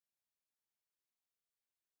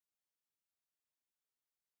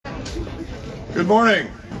Good morning.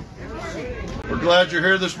 We're glad you're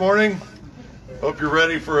here this morning. Hope you're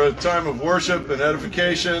ready for a time of worship and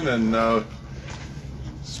edification and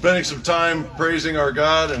spending some time praising our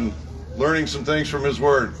God and learning some things from His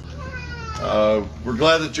Word. We're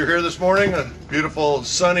glad that you're here this morning, a beautiful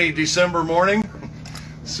sunny December morning.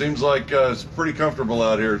 Seems like it's pretty comfortable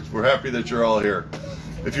out here. We're happy that you're all here.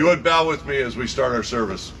 If you would bow with me as we start our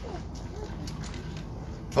service.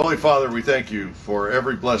 Holy Father, we thank you for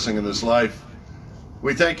every blessing in this life.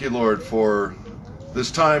 We thank you, Lord, for this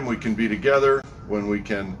time we can be together, when we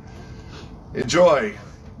can enjoy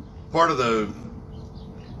part of the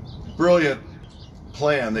brilliant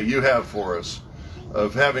plan that you have for us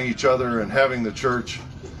of having each other and having the church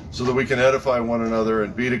so that we can edify one another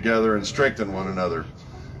and be together and strengthen one another.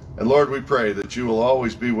 And Lord, we pray that you will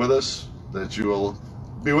always be with us, that you will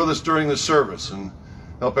be with us during this service and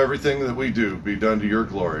help everything that we do be done to your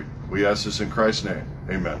glory. We ask this in Christ's name.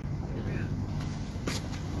 Amen.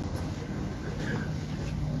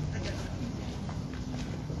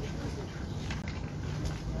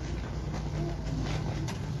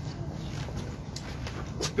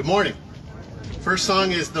 Good morning. First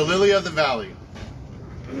song is The Lily of the Valley.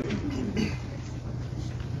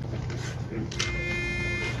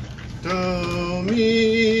 To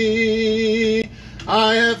me,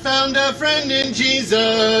 I have found a friend in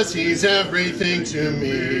Jesus. He's everything to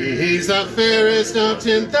me. He's the fairest of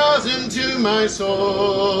 10,000 to my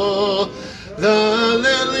soul. The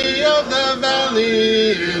lily of the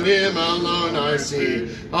valley, in Him alone I see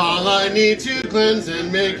all I need to cleanse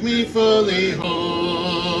and make me fully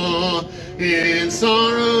whole. In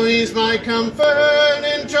sorrow He's my comfort,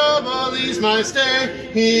 in trouble He's my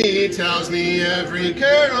stay. He tells me every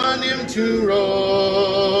care on Him to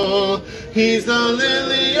roll. He's the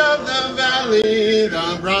lily of the valley,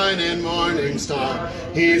 the bright and morning star.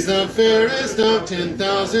 He's the fairest of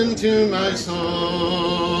 10,000 to my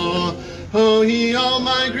soul. Oh, He all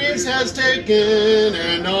my griefs has taken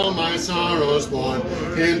and all my sorrows borne.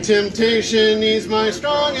 In temptation He's my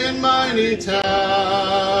strong and mighty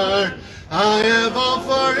tower. I have all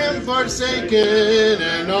for Him forsaken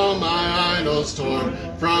and all my idols torn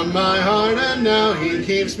from my heart, and now He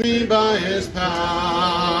keeps me by His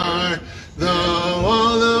power. Though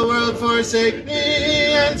all the world forsake me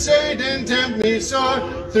and Satan tempt me sore,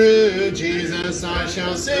 through Jesus I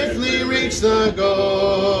shall safely reach the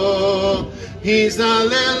goal. He's the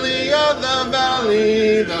lily of the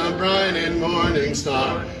valley, the bright and morning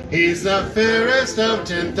star. He's the fairest of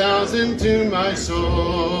 10,000 to my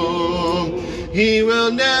soul. He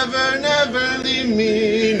will never, never leave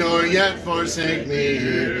me, nor yet forsake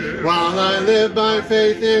me, while I live by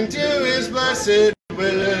faith into His blessed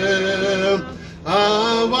will.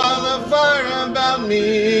 While the fire about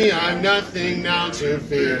me, I've nothing now to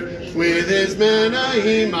fear. With His manna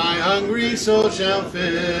He my hungry soul shall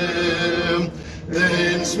fill.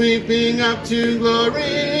 Then sweeping up to glory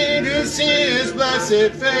to see His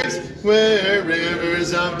blessed face, where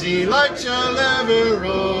rivers of delight shall ever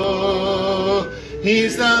roll.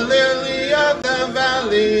 He's the lily of the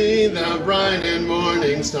valley, the bright and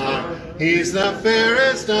morning star. He's the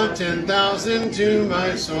fairest of 10,000 to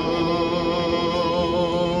my soul.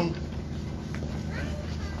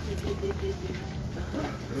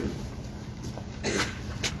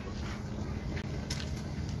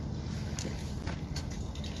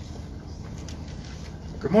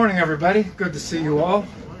 Good morning, everybody. Good to see you all.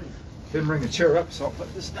 Didn't bring a chair up, so I'll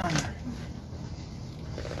put this down there.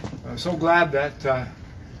 I'm so glad that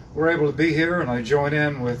we're able to be here, and I join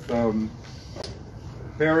in with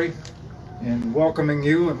Barry in welcoming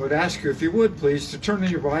you, and would ask you, if you would please, to turn in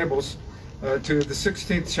your Bibles to the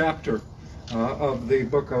 16th chapter of the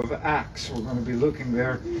book of Acts. We're going to be looking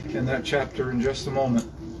there in that chapter in just a moment.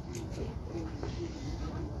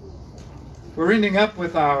 We're ending up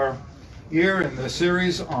with our year in the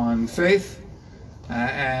series on faith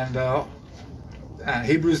and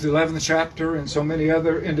Hebrews the 11th chapter and so many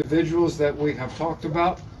other individuals that we have talked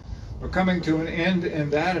about. We're coming to an end in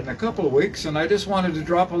that in a couple of weeks, and I just wanted to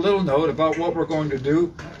drop a little note about what we're going to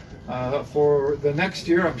do for the next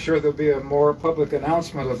year. I'm sure there'll be a more public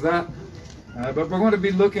announcement of that, but we're going to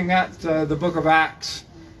be looking at the book of Acts,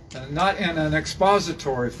 not in an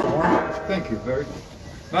expository form. Thank you, Barry.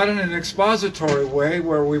 Not in an expository way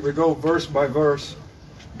where we would go verse by verse,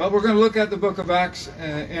 but we're going to look at the book of Acts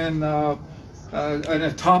in a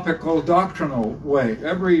topical, doctrinal way.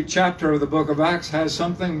 Every chapter of the book of Acts has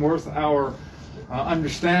something worth our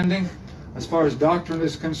understanding as far as doctrine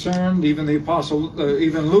is concerned. Even the apostle,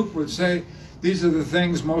 even Luke would say, these are the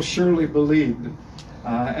things most surely believed.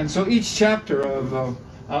 And so each chapter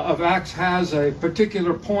of Acts has a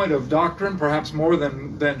particular point of doctrine, perhaps more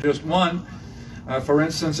than just one. For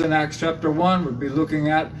instance, in Acts chapter 1, we'll be looking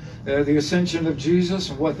at the ascension of Jesus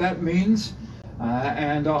and what that means,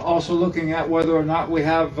 and also looking at whether or not we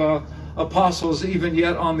have apostles even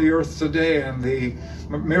yet on the earth today, and the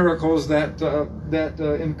miracles that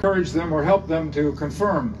encourage them or help them to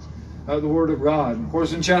confirm the Word of God. Of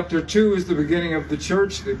course, in chapter 2 is the beginning of the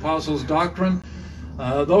church, the apostles' doctrine,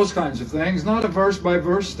 those kinds of things. Not a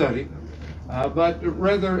verse-by-verse study, but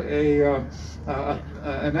rather an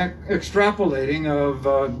extrapolating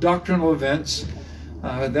of doctrinal events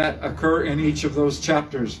that occur in each of those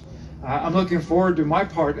chapters. I'm looking forward to my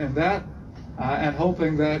part in that, and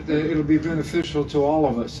hoping that it'll be beneficial to all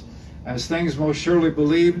of us. As things most surely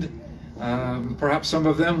believed, perhaps some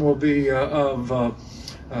of them will be of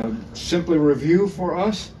simply review for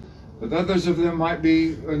us, but others of them might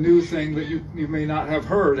be a new thing that you may not have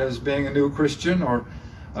heard as being a new Christian, or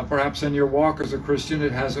perhaps in your walk as a Christian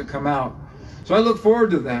it hasn't come out. So I look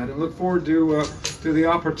forward to that, and look forward to the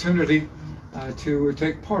opportunity to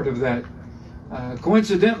take part of that.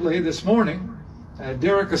 Coincidentally, this morning,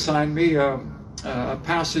 Derek assigned me a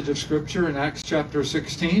passage of Scripture in Acts chapter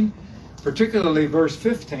 16, particularly verse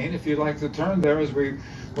 15, if you'd like to turn there, as we're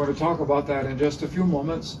going to talk about that in just a few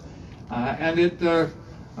moments. And it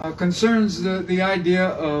concerns the idea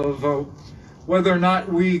of whether or not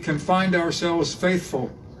we can find ourselves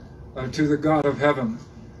faithful to the God of heaven.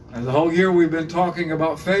 And the whole year we've been talking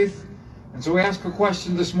about faith, and so we ask a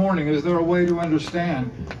question this morning: is there a way to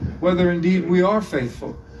understand whether indeed we are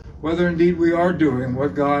faithful, whether indeed we are doing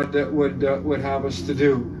what God would have us to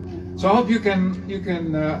do? So I hope you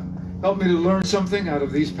can help me to learn something out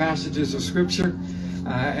of these passages of Scripture,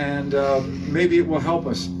 and maybe it will help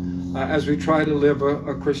us as we try to live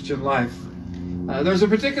a Christian life. There's a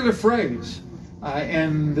particular phrase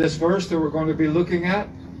in this verse that we're going to be looking at,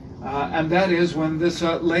 and that is when this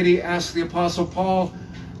lady asked the Apostle Paul,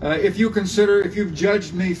 if you've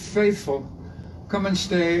judged me faithful, come and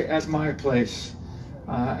stay at my place.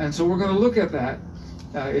 And so we're going to look at that.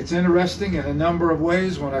 It's interesting in a number of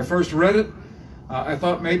ways. When I first read it, I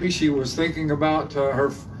thought maybe she was thinking about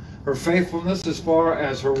her faithfulness as far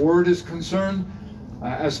as her word is concerned,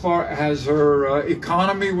 as far as her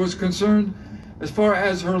economy was concerned, as far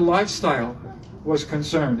as her lifestyle was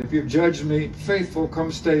concerned. If you've judged me faithful,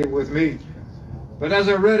 come stay with me. But as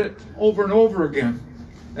I read it over and over again,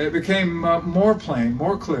 it became more plain,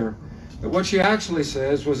 more clear, that what she actually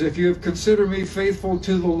says was, if you have considered me faithful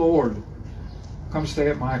to the Lord, come stay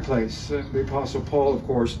at my place. And the Apostle Paul, of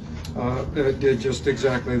course, did just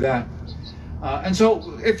exactly that. And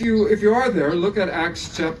so if you are there, look at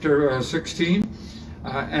Acts chapter 16,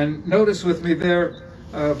 and notice with me there,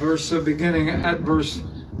 beginning at verse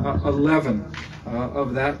 11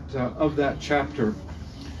 of that chapter.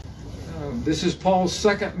 This is Paul's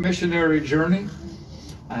second missionary journey,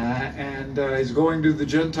 and he's going to the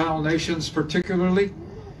Gentile nations particularly,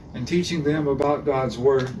 and teaching them about God's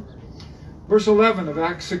Word. Verse 11 of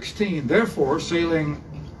Acts 16, therefore, sailing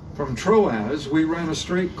from Troas, we ran a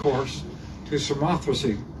straight course to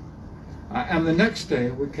Samothrace, and the next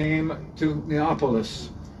day we came to Neapolis,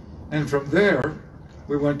 and from there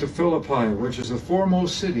we went to Philippi, which is the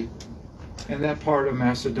foremost city in that part of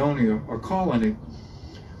Macedonia, or colony.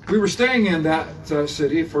 We were staying in that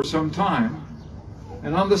city for some time,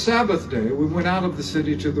 and on the Sabbath day we went out of the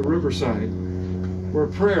city to the riverside, where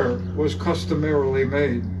prayer was customarily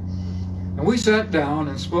made. And we sat down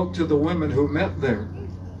and spoke to the women who met there.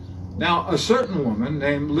 Now a certain woman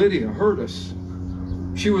named Lydia heard us.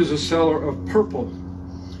 She was a seller of purple,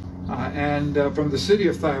 and from the city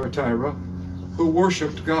of Thyatira, who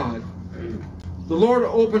worshipped God. The Lord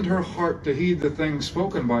opened her heart to heed the things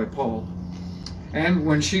spoken by Paul. And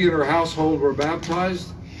when she and her household were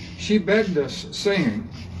baptized, she begged us, saying,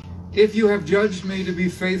 if you have judged me to be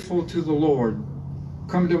faithful to the Lord,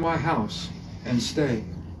 come to my house and stay.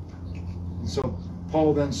 And so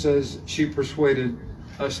Paul then says she persuaded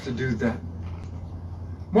us to do that.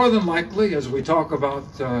 More than likely, as we talk about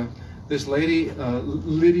this lady,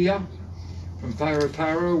 Lydia from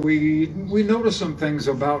Thyatira, we notice some things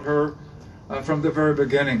about her from the very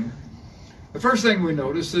beginning. The first thing we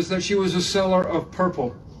notice is that she was a seller of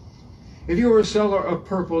purple. If you were a seller of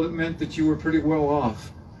purple, it meant that you were pretty well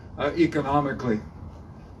off economically.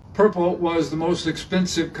 Purple was the most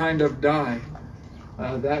expensive kind of dye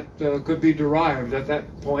that could be derived at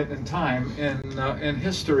that point in time in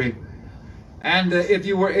history. And if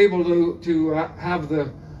you were able to have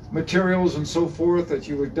the materials and so forth that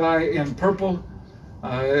you would dye in purple,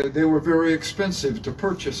 they were very expensive to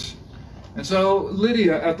purchase. And so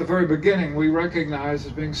Lydia, at the very beginning, we recognize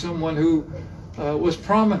as being someone who was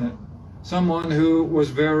prominent, someone who was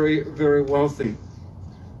very, very wealthy.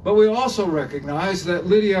 But we also recognize that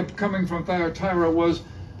Lydia, coming from Thyatira, was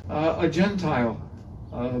a Gentile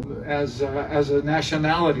as a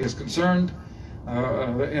nationality is concerned.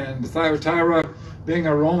 And Thyatira being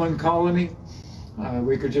a Roman colony,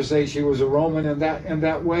 we could just say she was a Roman in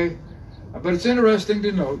that way. But it's interesting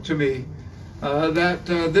to note to me that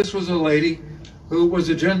this was a lady who was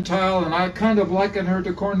a Gentile, and I kind of liken her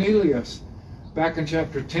to Cornelius back in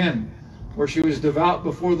chapter 10, where she was devout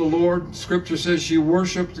before the Lord. Scripture says she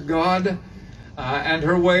worshiped God, and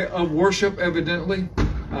her way of worship evidently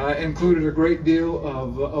included a great deal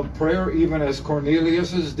of prayer, even as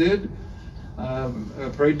Cornelius's did.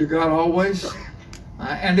 Prayed to God always.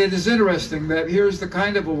 And it is interesting that here's the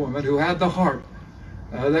kind of a woman who had the heart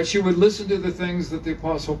that she would listen to the things that the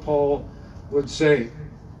Apostle Paul would say.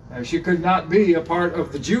 She could not be a part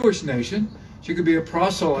of the Jewish nation. She could be a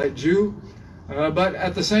proselyte Jew, but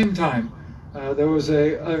at the same time, there was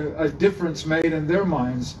a difference made in their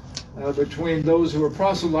minds between those who were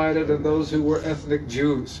proselyted and those who were ethnic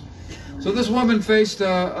Jews. So this woman faced,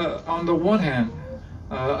 on the one hand,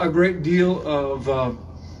 a great deal of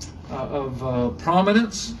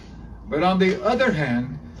prominence, but on the other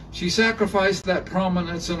hand, she sacrificed that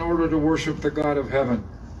prominence in order to worship the God of heaven.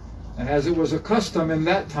 And as it was a custom in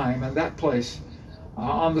that time and that place,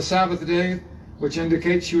 on the Sabbath day, which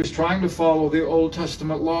indicates she was trying to follow the Old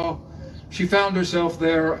Testament law, she found herself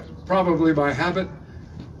there, probably by habit,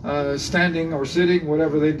 standing or sitting,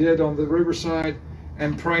 whatever they did, on the riverside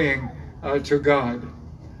and praying to God.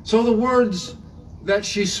 So the words that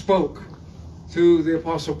she spoke to the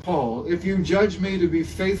Apostle Paul, "If you judge me to be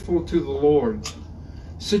faithful to the Lord,"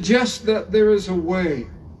 suggest that there is a way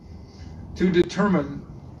to determine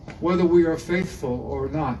whether we are faithful or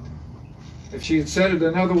not. If she had said it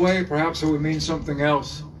another way, perhaps it would mean something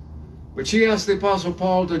else. But she asked the Apostle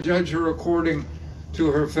Paul to judge her according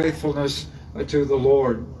to her faithfulness to the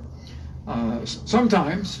Lord.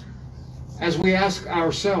 Sometimes, as we ask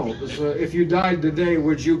ourselves, if you died today,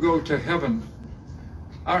 would you go to heaven?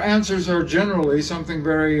 Our answers are generally something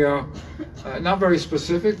very, not very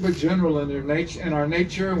specific, but general in our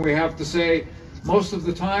nature. And we have to say, most of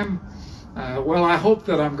the time, well, I hope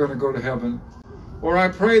that I'm going to go to heaven, or I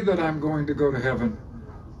pray that I'm going to go to heaven,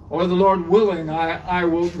 or the Lord willing, I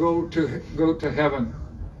will go to heaven.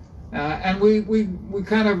 And we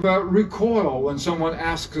kind of recoil when someone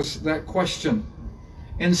asks us that question,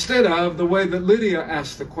 instead of the way that Lydia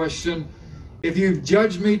asked the question, "If you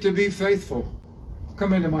judge me to be faithful,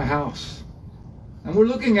 come into my house." And we're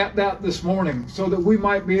looking at that this morning so that we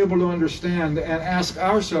might be able to understand and ask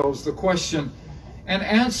ourselves the question and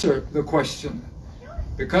answer the question.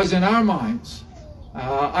 Because in our minds,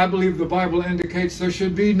 I believe the Bible indicates there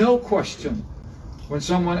should be no question when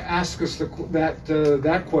someone asks us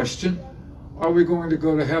that question, are we going to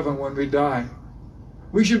go to heaven when we die?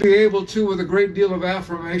 We should be able to, with a great deal of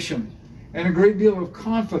affirmation and a great deal of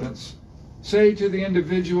confidence, say to the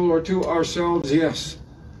individual or to ourselves, yes,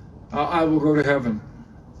 I will go to heaven.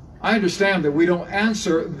 I understand that we don't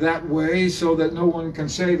answer that way so that no one can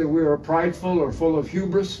say that we are prideful or full of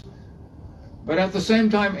hubris. But at the same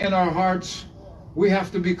time, in our hearts, we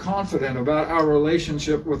have to be confident about our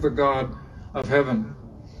relationship with the God of heaven.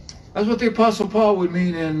 That's what the Apostle Paul would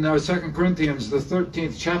mean in 2 Corinthians, the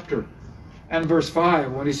 13th chapter, and verse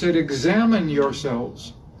 5, when he said, "Examine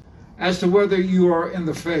yourselves as to whether you are in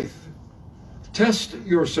the faith. Test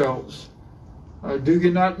yourselves. Do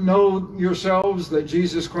you not know yourselves that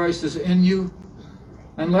Jesus Christ is in you?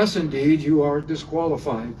 Unless indeed you are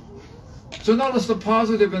disqualified." So notice the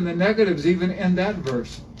positive and the negatives even in that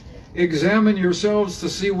verse. Examine yourselves to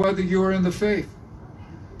see whether you are in the faith.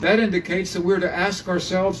 That indicates that we're to ask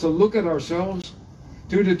ourselves, to look at ourselves,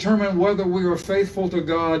 to determine whether we are faithful to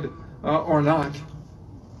God or not.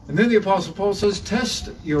 And then the Apostle Paul says, test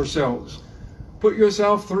yourselves. Put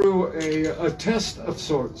yourself through a test of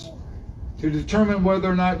sorts to determine whether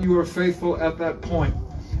or not you are faithful at that point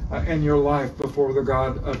in your life before the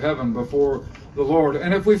God of heaven, before the Lord.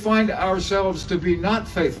 And if we find ourselves to be not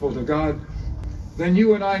faithful to God, then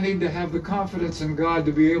you and I need to have the confidence in God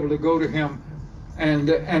to be able to go to Him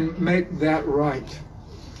and make that right.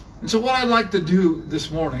 And so what I'd like to do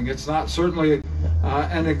this morning, it's not certainly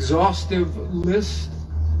an exhaustive list,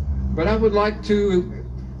 but I would like to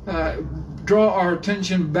draw our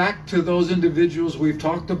attention back to those individuals we've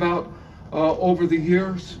talked about over the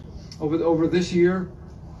years, over this year,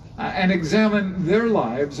 and examine their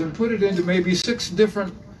lives and put it into maybe 6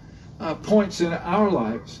 different points in our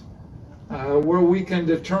lives where we can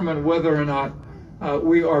determine whether or not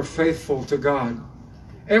we are faithful to God.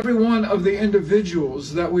 Every one of the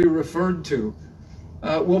individuals that we referred to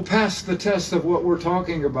will pass the test of what we're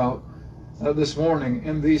talking about this morning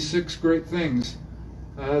in these 6 great things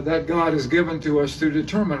that God has given to us to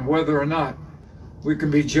determine whether or not we can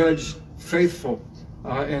be judged faithful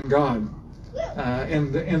in God,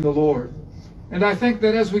 in the Lord. And I think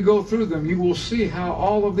that as we go through them, you will see how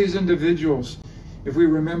all of these individuals, if we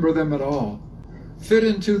remember them at all, fit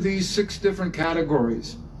into these 6 different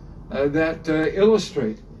categories that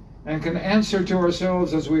illustrate and can answer to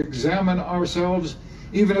ourselves as we examine ourselves,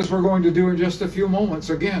 even as we're going to do in just a few moments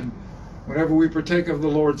again, whenever we partake of the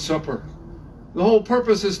Lord's Supper. The whole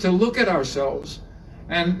purpose is to look at ourselves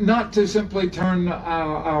and not to simply turn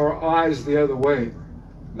our eyes the other way.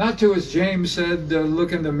 Not to, as James said,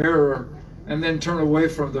 look in the mirror and then turn away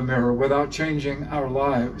from the mirror without changing our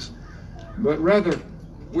lives. But rather,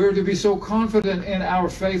 we're to be so confident in our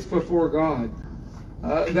faith before God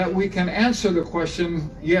that we can answer the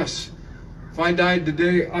question, yes, if I died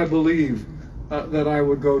today, I believe that I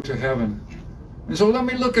would go to heaven. And so let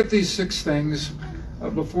me look at these 6 things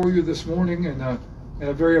before you this morning in a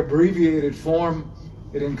very abbreviated form.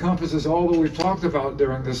 It encompasses all that we've talked about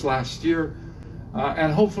during this last year,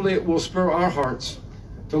 and hopefully it will spur our hearts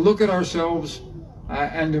to look at ourselves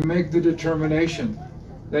and to make the determination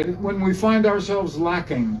that when we find ourselves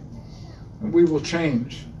lacking, we will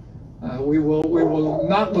change. We will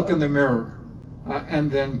not look in the mirror and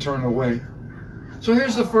then turn away. So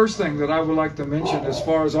here's the first thing that I would like to mention as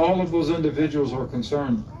far as all of those individuals are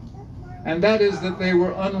concerned, and that is that they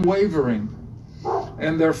were unwavering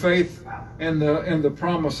in their faith in the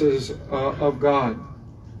promises of God.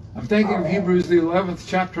 I'm thinking of Hebrews the 11th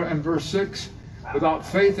chapter and verse 6. Without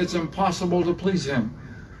faith it's impossible to please him.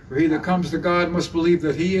 For he that comes to God must believe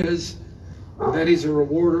that he is, and that he's a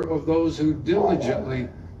rewarder of those who diligently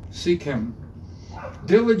seek him.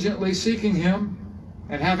 Diligently seeking him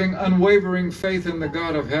and having unwavering faith in the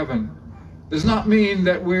God of heaven does not mean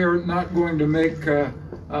that we're not going to make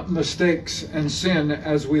mistakes and sin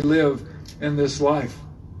as we live in this life.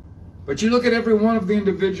 But you look at every one of the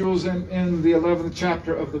individuals in the 11th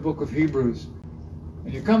chapter of the book of Hebrews,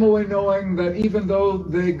 and you come away knowing that even though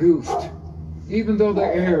they goofed, even though they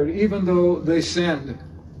erred, even though they sinned,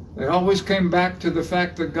 they always came back to the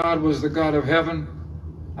fact that God was the God of heaven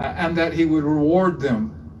and that he would reward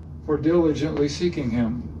them for diligently seeking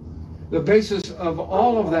him. The basis of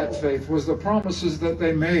all of that faith was the promises that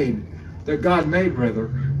they made, that God made rather,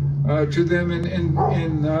 to them in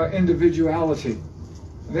individuality.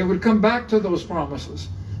 They would come back to those promises.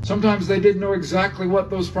 Sometimes they didn't know exactly what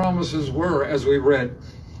those promises were, as we read.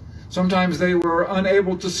 Sometimes they were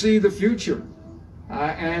unable to see the future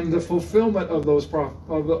and the fulfillment of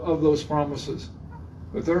those promises.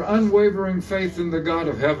 But their unwavering faith in the God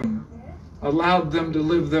of heaven allowed them to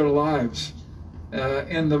live their lives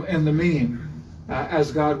in the mean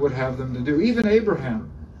as God would have them to do. Even Abraham,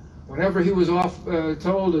 whenever he was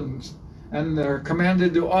told and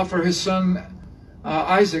commanded to offer his son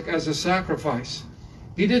Isaac as a sacrifice,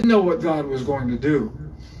 he didn't know what God was going to do.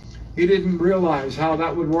 He didn't realize how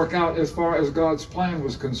that would work out as far as God's plan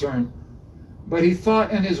was concerned. But he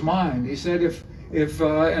thought in his mind, he said, if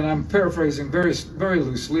and I'm paraphrasing very, very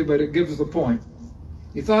loosely, but it gives the point.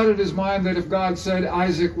 He thought in his mind that if God said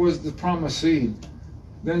Isaac was the promised seed,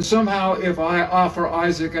 then somehow if I offer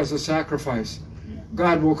Isaac as a sacrifice,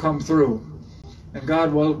 God will come through, and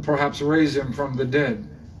God will perhaps raise him from the dead.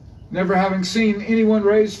 Never having seen anyone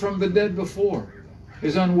raised from the dead before,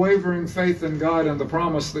 his unwavering faith in God and the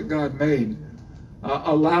promise that God made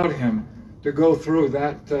allowed him to go through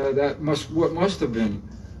what must have been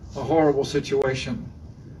a horrible situation.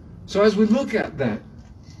 So as we look at that,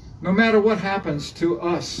 no matter what happens to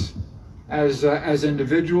us as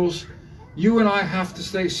individuals, you and I have to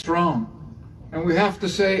stay strong, and we have to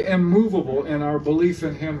stay immovable in our belief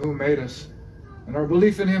in him who made us, and our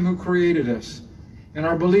belief in him who created us, and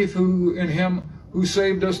our belief in him who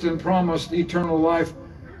saved us and promised eternal life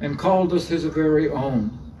and called us his very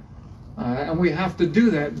own. And we have to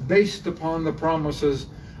do that based upon the promises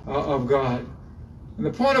of God. And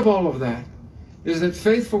the point of all of that is that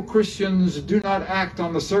faithful Christians do not act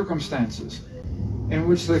on the circumstances in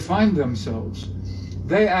which they find themselves.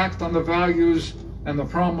 They act on the values and the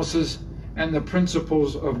promises and the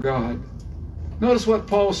principles of God. Notice what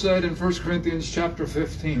Paul said in 1 Corinthians chapter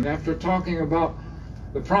 15, after talking about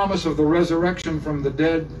the promise of the resurrection from the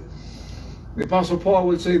dead. The Apostle Paul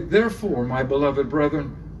would say, "Therefore, my beloved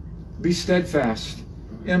brethren, be steadfast,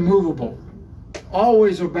 immovable,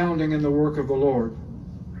 always abounding in the work of the Lord,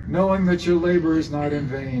 knowing that your labor is not in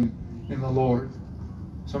vain in the Lord."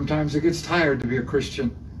 Sometimes it gets tired to be a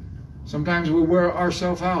Christian. Sometimes we wear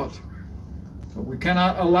ourselves out. But we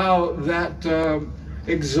cannot allow that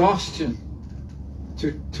exhaustion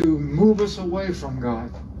to move us away from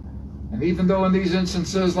God. And even though in these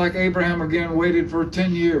instances, like Abraham again, waited for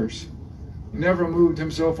 10 years, he never moved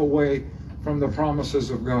himself away from the promises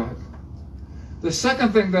of God. The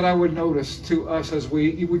second thing that I would notice to us, as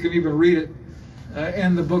we can even read it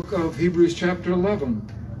in the book of Hebrews chapter 11,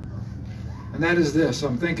 and that is this.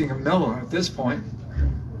 I'm thinking of Noah at this point.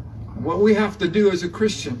 And what we have to do as a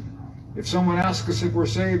Christian, if someone asks us if we're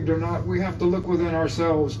saved or not, we have to look within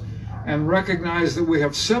ourselves and recognize that we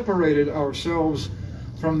have separated ourselves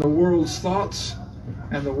from the world's thoughts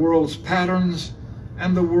and the world's patterns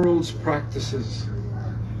and the world's practices.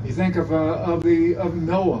 You think of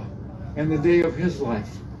Noah in the day of his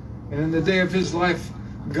life. And in the day of his life,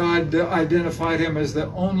 God identified him as the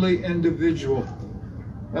only individual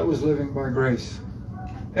that was living by grace.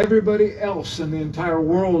 Everybody else in the entire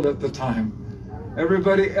world at the time,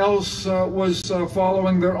 everybody else was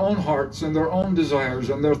following their own hearts and their own desires,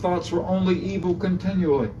 and their thoughts were only evil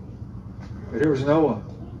continually. But here's Noah,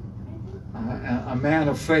 a man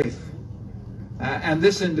of faith. And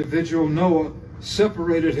this individual, Noah,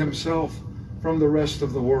 separated himself from the rest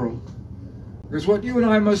of the world. Because what you and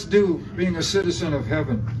I must do, being a citizen of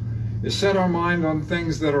heaven, is set our mind on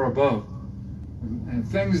things that are above, and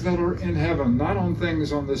things that are in heaven, not on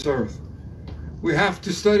things on this earth. We have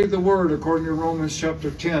to study the Word according to Romans chapter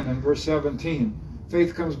 10 and verse 17.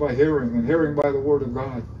 Faith comes by hearing, and hearing by the Word of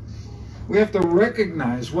God. We have to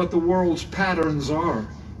recognize what the world's patterns are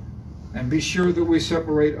and be sure that we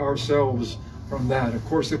separate ourselves from that. Of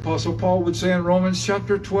course, the Apostle Paul would say in Romans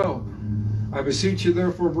chapter 12, I beseech you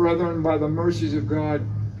therefore, brethren, by the mercies of God,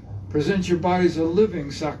 present your bodies a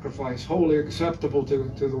living sacrifice, wholly acceptable to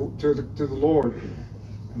the Lord.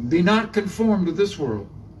 Be not conformed to this world,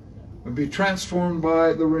 but be transformed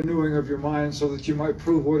by the renewing of your mind, so that you might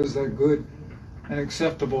prove what is that good and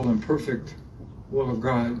acceptable and perfect will of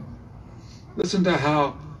God. Listen to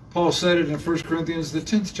how Paul said it in 1 Corinthians, the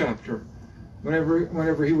 10th chapter,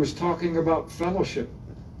 whenever he was talking about fellowship.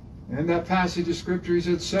 In that passage of Scripture, he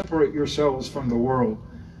said, separate yourselves from the world.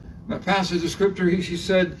 In that passage of Scripture, he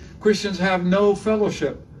said, Christians have no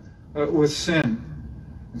fellowship with sin.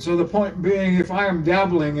 And so the point being, if I am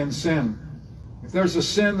dabbling in sin, if there's a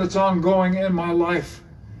sin that's ongoing in my life,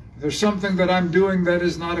 if there's something that I'm doing that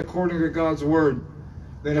is not according to God's Word,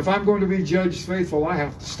 then if I'm going to be judged faithful, I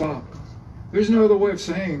have to stop. There's no other way of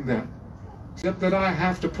saying that, except that I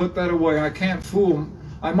have to put that away. I can't fool.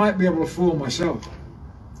 I might be able to fool myself,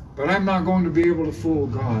 but I'm not going to be able to fool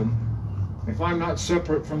God if I'm not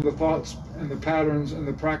separate from the thoughts and the patterns and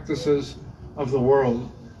the practices of the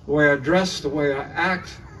world. The way I dress, the way I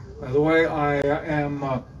act, the way I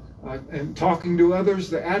am talking to others,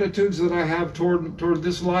 the attitudes that I have toward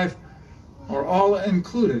this life are all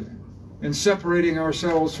included in separating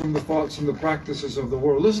ourselves from the thoughts and the practices of the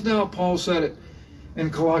world. Listen to how Paul said it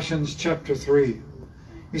in Colossians chapter 3.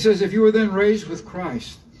 He says, if you were then raised with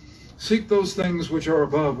Christ, seek those things which are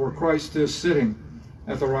above, where Christ is sitting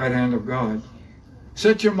at the right hand of God.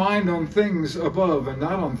 Set your mind on things above and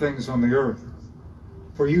not on things on the earth.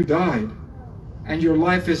 For you died, and your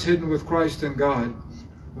life is hidden with Christ in God.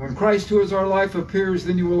 When Christ, who is our life, appears,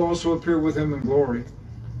 then you will also appear with him in glory.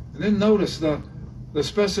 And then notice the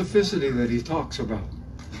specificity that he talks about.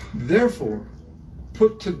 Therefore,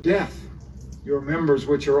 put to death your members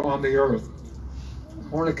which are on the earth: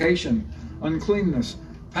 fornication, uncleanness,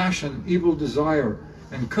 passion, evil desire,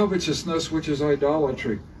 and covetousness, which is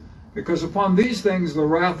idolatry. Because upon these things the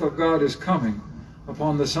wrath of God is coming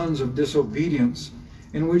upon the sons of disobedience,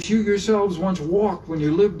 in which you yourselves once walked when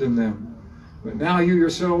you lived in them. But now you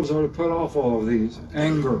yourselves are to put off all of these: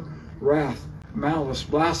 anger, wrath, malice,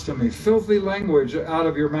 blasphemy, filthy language out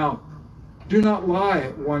of your mouth. Do not lie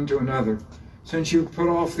one to another, since you put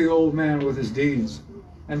off the old man with his deeds,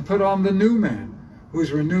 and put on the new man, who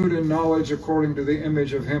is renewed in knowledge according to the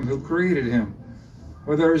image of him who created him.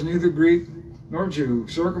 For there is neither Greek nor Jew,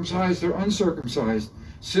 circumcised or uncircumcised,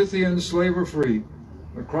 Scythian, slave or free,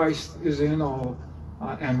 but Christ is in all,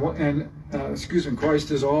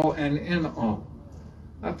 Christ is all and in all.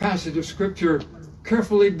 That passage of Scripture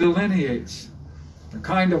carefully delineates the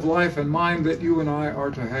kind of life and mind that you and I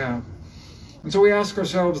are to have. And so we ask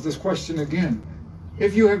ourselves this question again: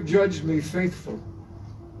 if you have judged me faithful,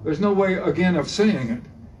 there's no way again of saying it.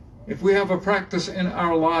 If we have a practice in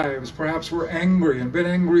our lives, perhaps we're angry and been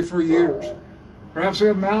angry for years. Perhaps we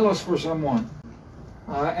have malice for someone,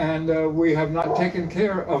 and we have not taken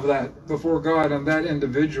care of that before God and that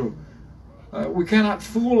individual. We cannot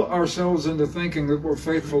fool ourselves into thinking that we're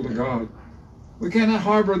faithful to God. We cannot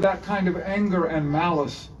harbor that kind of anger and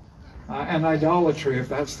malice and idolatry, if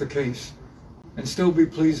that's the case, and still be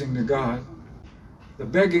pleasing to God. The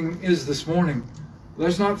begging is this morning,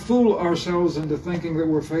 Let's not fool ourselves into thinking that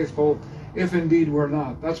we're faithful if indeed we're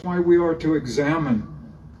not. That's why we are to examine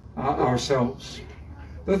ourselves.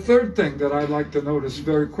 The third thing that I'd like to notice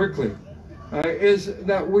very quickly is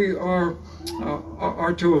that we are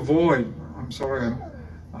to avoid. I'm sorry,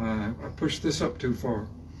 I pushed this up too far.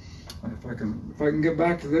 If I can get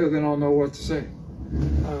back to there, then I'll know what to say.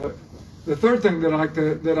 The third thing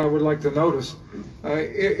that I would like to notice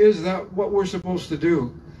is that what we're supposed to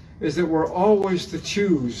do is that we're always to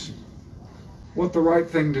choose what the right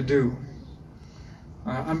thing to do.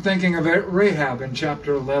 I'm thinking of Rahab in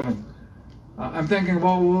chapter 11. I'm thinking of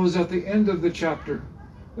all those at the end of the chapter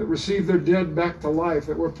that received their dead back to life,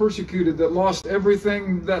 that were persecuted, that lost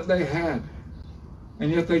everything that they had,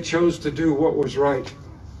 and yet they chose to do what was right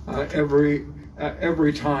every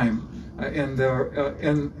time in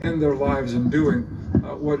their lives, and doing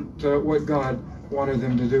what God wanted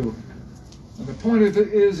them to do. And the point of it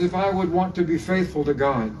is, if I would want to be faithful to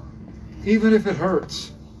God, even if it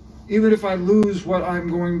hurts, even if I lose what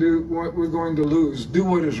we're going to lose, do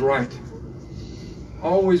what is right.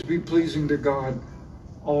 Always be pleasing to God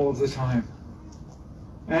all of the time.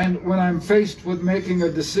 And when I'm faced with making a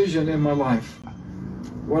decision in my life,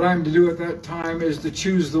 what I'm to do at that time is to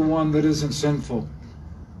choose the one that isn't sinful.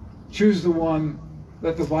 Choose the one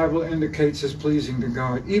that the Bible indicates is pleasing to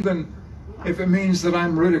God, even if it means that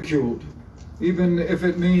I'm ridiculed, even if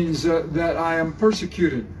it means that I am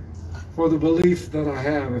persecuted for the belief that I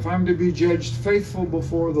have. If I'm to be judged faithful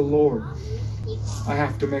before the Lord, I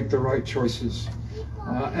have to make the right choices.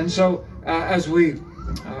 And so as we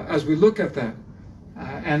look at that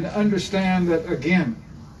and understand that, again,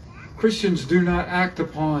 Christians do not act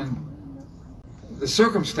upon the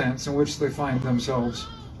circumstance in which they find themselves.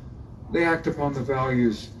 They act upon the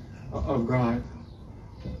values of God.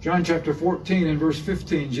 John chapter 14 and verse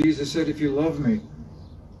 15, Jesus said, "If you love me,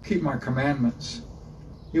 keep my commandments."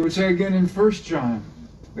 He would say again in 1 John,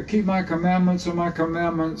 "But keep my commandments, and my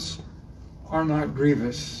commandments are not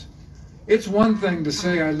grievous." It's one thing to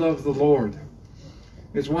say I love the Lord.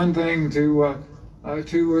 It's one thing to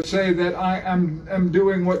say that I am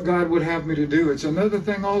doing what God would have me to do. It's another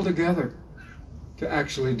thing altogether to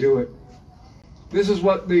actually do it. This is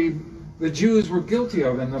what the Jews were guilty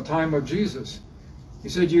of in the time of Jesus. He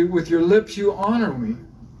said, with your lips you honor me,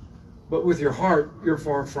 but with your heart you're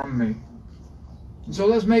far from me. And so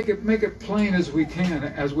let's make it plain as we can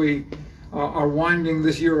as we are winding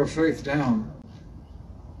this year of faith down.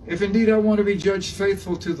 If indeed I want to be judged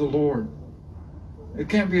faithful to the Lord, it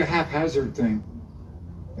can't be a haphazard thing.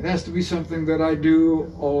 It has to be something that I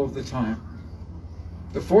do all of the time.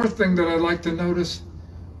 The fourth thing that I'd like to notice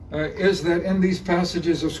is that in these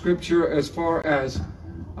passages of Scripture, as far as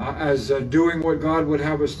doing what God would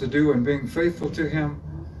have us to do and being faithful to Him,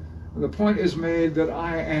 the point is made that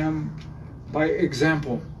I am, by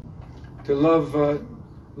example, to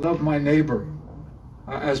love my neighbor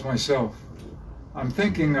as myself. I'm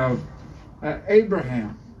thinking of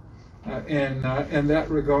Abraham in that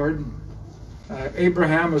regard.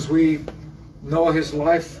 Abraham, as we know his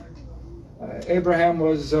life, Abraham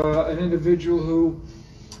was an individual who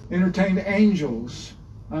entertained angels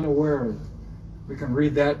unaware. We can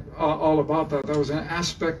read that all about that. That was an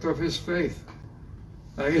aspect of his faith.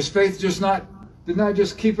 His faith did not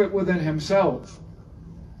just keep it within himself,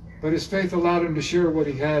 but his faith allowed him to share what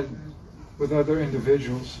he had with other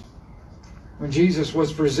individuals. When Jesus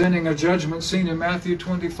was presenting a judgment scene in Matthew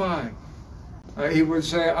 25, he would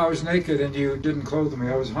say, "I was naked and you didn't clothe me.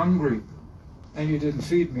 I was hungry and you didn't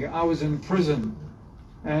feed me. I was in prison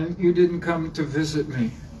and you didn't come to visit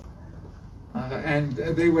me." And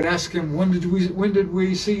they would ask him, when did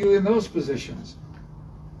we see you in those positions?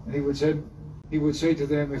 And he would say to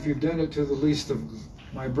them, "If you've done it to the least of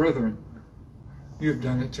my brethren, you've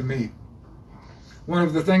done it to me." One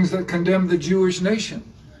of the things that condemned the Jewish nation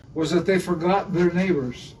was that they forgot their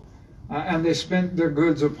neighbors and they spent their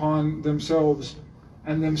goods upon themselves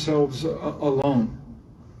and themselves alone.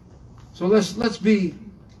 So let's be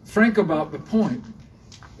frank about the point,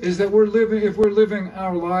 is that if we're living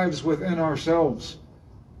our lives within ourselves,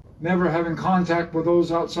 never having contact with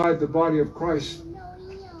those outside the body of Christ,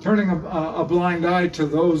 turning a blind eye to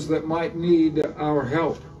those that might need our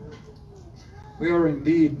help, we are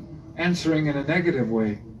indeed answering in a negative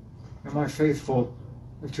way, "Am I faithful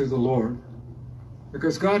to the Lord?"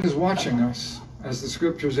 Because God is watching us, as the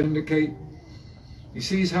Scriptures indicate. He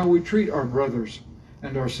sees how we treat our brothers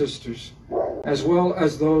and our sisters, as well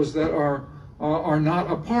as those that are not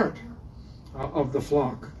a part of the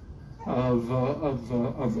flock of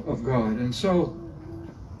God. And so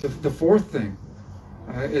the fourth thing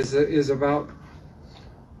is about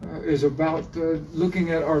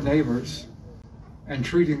looking at our neighbors and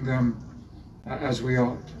treating them as we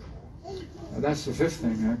ought. That's the fifth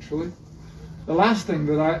thing, actually. The last thing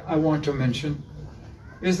that I want to mention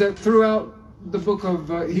is that throughout the book of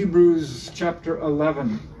Hebrews chapter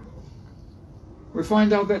 11, we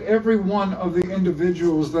find out that every one of the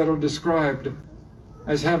individuals that are described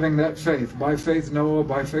as having that faith, by faith Noah,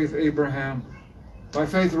 by faith Abraham, by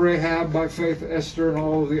faith Rahab, by faith Esther, and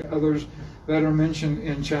all of the others that are mentioned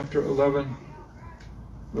in chapter 11,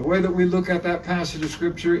 the way that we look at that passage of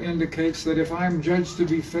Scripture indicates that if I'm judged to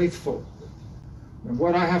be faithful, then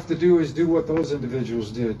what I have to do is do what those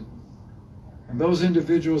individuals did. And those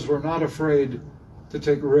individuals were not afraid to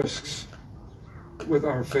take risks with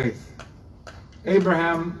our faith.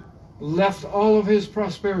 Abraham left all of his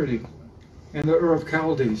prosperity in the Ur of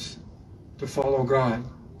Chaldees to follow God.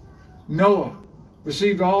 Noah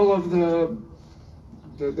received all of the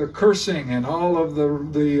cursing and all of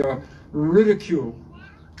the ridicule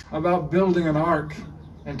about building an ark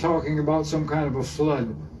and talking about some kind of a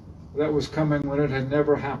flood that was coming when it had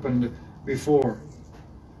never happened before.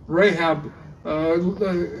 Rahab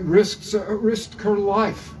risked her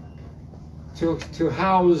life to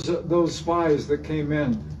house those spies that came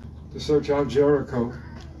in to search out Jericho.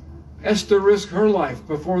 Esther risked her life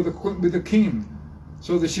before the king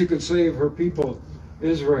so that she could save her people,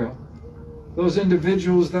 Israel. Those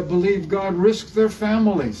individuals that believed God risked their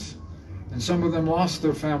families, and some of them lost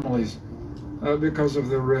their families because of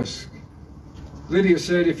their risk. Lydia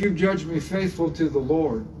said, if you judge me faithful to the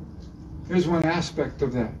Lord, here's one aspect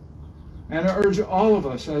of that. And I urge all of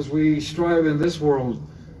us as we strive in this world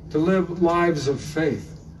to live lives of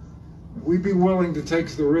faith, we be willing to take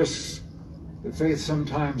the risks that faith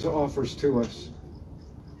sometimes offers to us.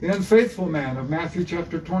 The unfaithful man of Matthew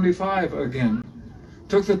chapter 25 again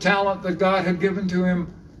took the talent that God had given to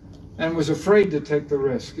him and was afraid to take the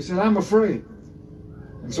risk. He said, I'm afraid.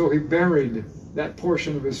 And so he buried that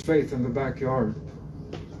portion of his faith in the backyard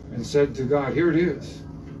and said to God, here it is.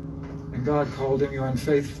 And God called him, you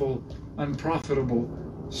unfaithful, unprofitable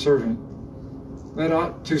servant. That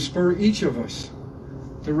ought to spur each of us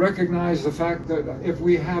to recognize the fact that if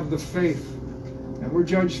we have the faith and we're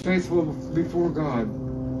judged faithful before God,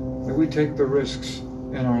 that we take the risks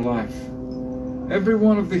in our life. Every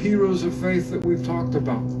one of the heroes of faith that we've talked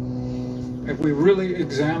about, if we really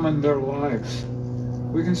examine their lives,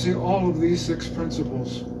 we can see all of these 6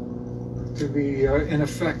 principles to be in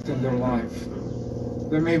effect in their life.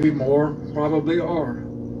 There may be more, probably are.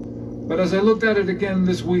 But as I looked at it again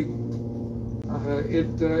this week,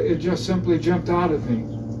 it just simply jumped out at me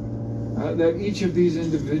that each of these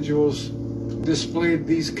individuals displayed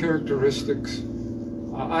these characteristics.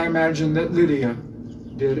 I imagine that Lydia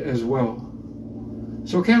did as well.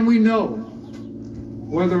 So can we know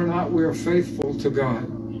whether or not we are faithful to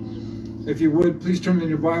God? If you would, please turn in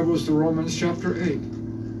your Bibles to Romans chapter 8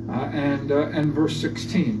 and verse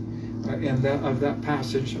 16 of that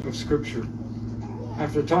passage of Scripture.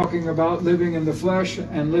 After talking about living in the flesh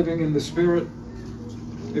and living in the Spirit,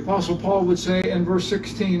 the Apostle Paul would say in verse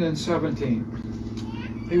 16 and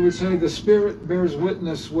 17, he would say, the Spirit bears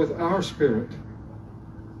witness with our spirit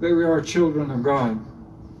that we are children of God.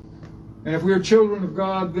 And if we are children of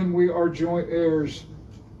God, then we are joint heirs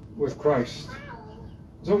with Christ.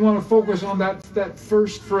 So I want to focus on that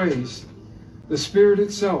first phrase. The Spirit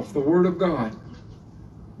itself, the Word of God,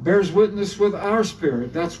 bears witness with our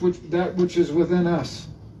spirit, that which is within us,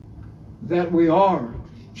 that we are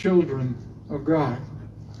children of God.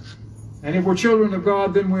 And if we're children of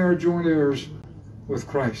God, then we are joint heirs with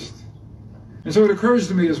Christ. And so it occurs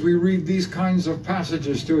to me as we read these kinds of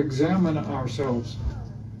passages to examine ourselves,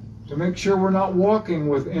 to make sure we're not walking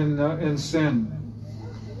in sin,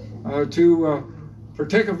 to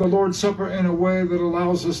partake of the Lord's Supper in a way that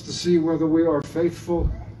allows us to see whether we are faithful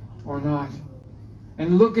or not.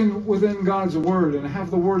 And looking within God's Word and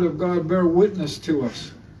have the Word of God bear witness to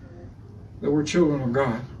us that we're children of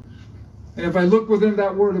God. And if I look within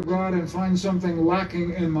that Word of God and find something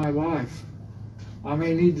lacking in my life, I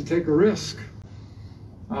may need to take a risk.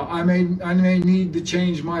 I may need to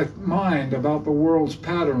change my mind about the world's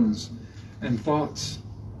patterns and thoughts.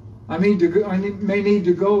 I may need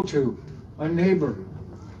to go to a neighbor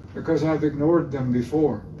because I've ignored them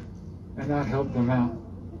before and not helped them out.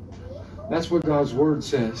 That's what God's Word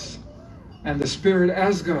says. And the Spirit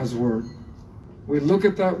as God's Word. We look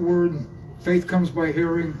at that Word, faith comes by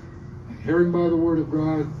hearing, and hearing by the Word of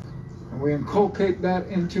God, and we inculcate that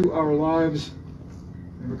into our lives.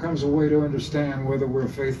 It becomes a way to understand whether we're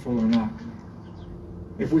faithful or not.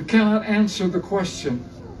 If we cannot answer the question,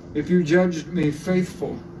 if you judged me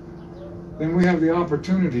faithful, then we have the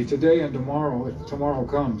opportunity today and tomorrow, if tomorrow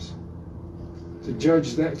comes, to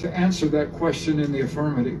judge that, to answer that question in the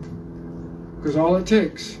affirmative. Because all it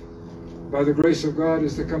takes, by the grace of God,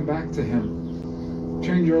 is to come back to Him,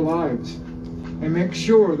 change our lives, and make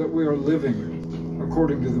sure that we are living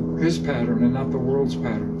according to His pattern and not the world's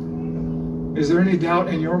pattern. Is there any doubt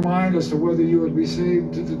in your mind as to whether you would be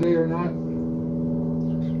saved today or not?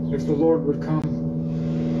 If the Lord would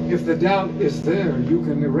come. If the doubt is there, you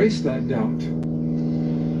can erase that doubt.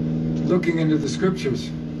 Looking into the Scriptures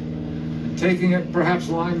and taking it perhaps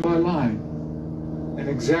line by line and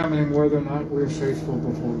examining whether or not we're faithful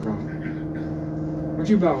before God. Would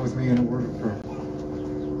you bow with me in a word of prayer?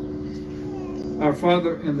 Our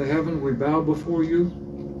Father in the heaven, we bow before you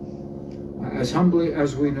as humbly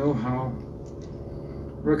as we know how,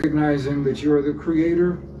 recognizing that you are the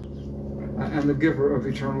Creator and the giver of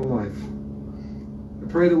eternal life. I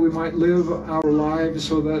pray that we might live our lives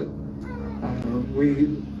so that we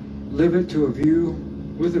live it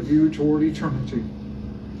with a view toward eternity.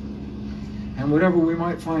 And whatever we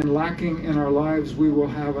might find lacking in our lives, we will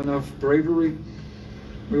have enough bravery,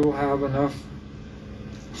 we will have enough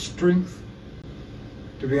strength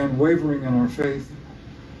to be unwavering in our faith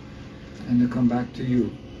and to come back to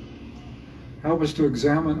you. Help us to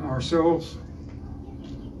examine ourselves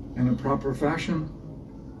in a proper fashion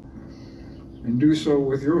and do so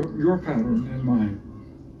with your pattern in mind.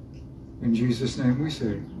 In Jesus' name we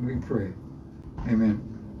pray. Amen.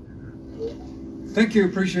 Thank you.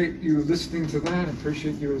 Appreciate you listening to that.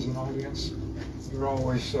 Appreciate you as an audience. You're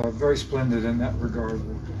always very splendid in that regard.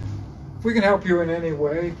 If we can help you in any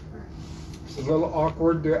way, it's a little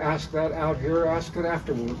awkward to ask that out here. Ask it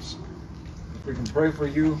afterwards. If we can pray for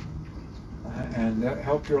you and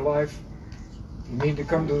help your life. If you need to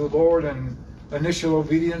come to the Lord and initial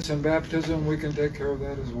obedience and baptism, we can take care of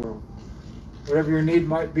that as well. Whatever your need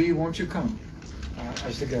might be, won't you come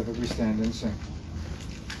as together we stand and sing.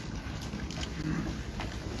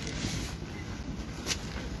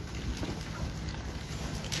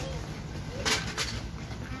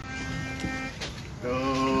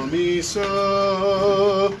 Know me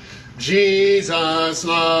so, Jesus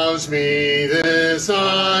loves me, this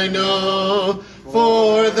I know,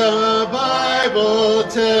 for the Bible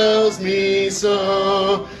tells me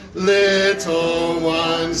so. Little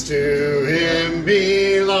ones to Him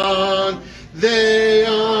belong, they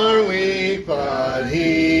are weak, but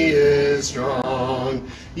He is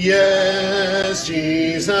strong. Yes,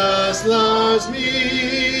 Jesus loves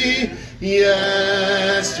me,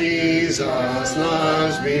 yes, Jesus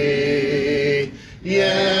loves me,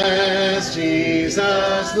 yes,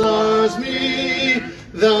 Jesus loves me,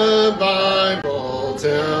 the Bible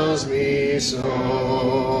tells me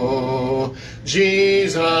so.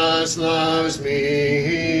 Jesus loves me,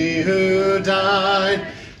 He who died,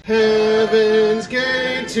 heaven's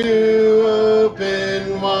gate to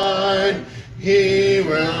open wide. He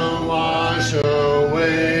will wash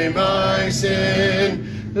away my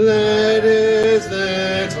sin, let His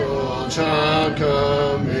little child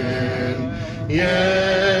come in.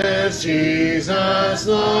 Yes, Jesus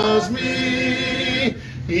loves me,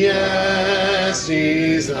 yes,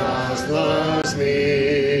 Jesus loves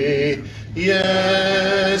me,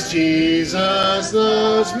 yes, Jesus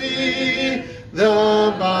loves me,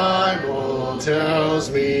 the Bible tells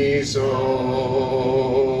me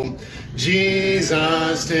so.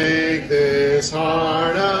 Jesus, take this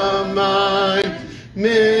heart of mine,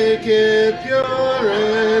 make it pure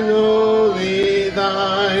and wholly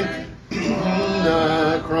thine. On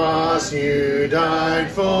the cross you died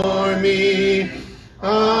for me,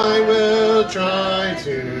 I will try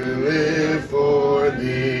to live for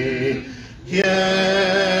thee.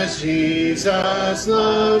 Yes, Jesus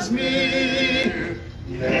loves me,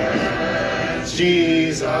 yes,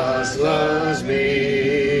 Jesus loves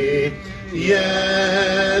me,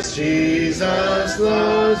 yes, Jesus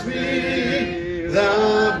loves me,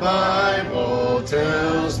 the Bible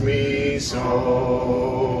tells me so.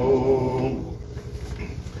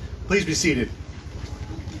 Please be seated.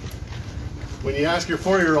 When you ask your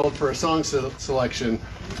 4-year-old for a song selection,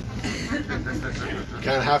 you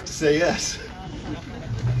kind of have to say yes.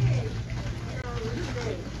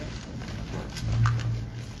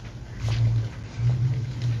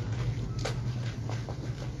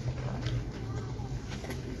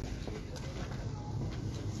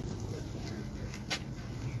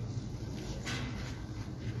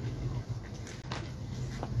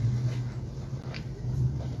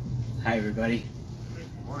 Hi, everybody.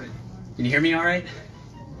 Can you hear me all right?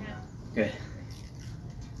 Good.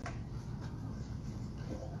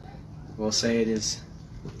 We'll say it is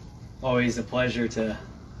always a pleasure to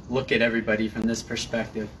look at everybody from this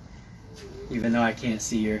perspective, even though I can't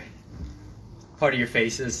see part of your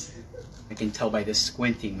faces. I can tell by this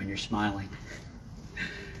squinting when you're smiling.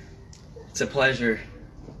 It's a pleasure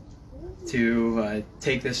to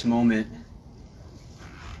take this moment,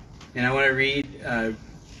 and I want to read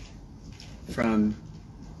from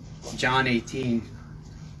John 18,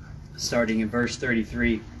 starting in verse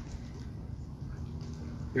 33.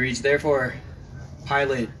 It reads, "Therefore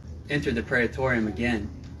Pilate entered the praetorium again,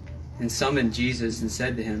 and summoned Jesus and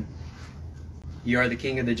said to him, 'You are the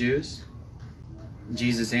king of the Jews?'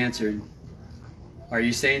 Jesus answered, 'Are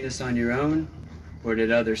you saying this on your own, or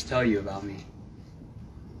did others tell you about me?'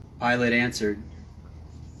 Pilate answered,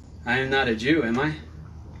 'I am not a Jew, am I?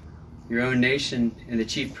 Your own nation and the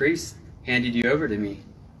chief priests handed you over to me.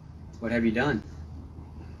 What have you done?'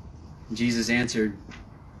 Jesus answered,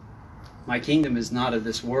 'My kingdom is not of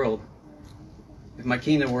this world. If my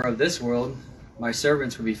kingdom were of this world, my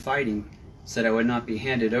servants would be fighting so that I would not be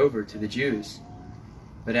handed over to the Jews.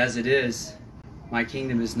 But as it is, my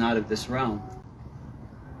kingdom is not of this realm.'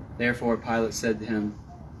 Therefore Pilate said to him,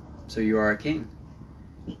 'So you are a king?'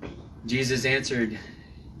 Jesus answered,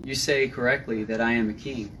 'You say correctly that I am a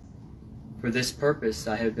king. For this purpose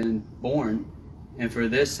I have been born, and for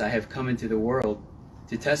this I have come into the world,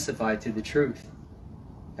 to testify to the truth.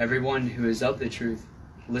 Everyone who is of the truth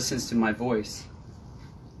listens to my voice.'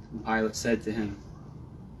 And Pilate said to him,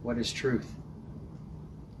 'What is truth?'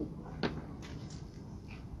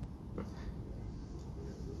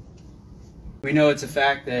 We know it's a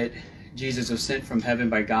fact that Jesus was sent from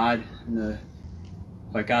heaven by God,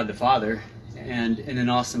 by God the Father, and in an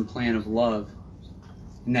awesome plan of love,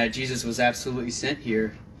 and that Jesus was absolutely sent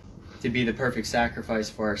here to be the perfect sacrifice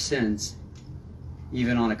for our sins,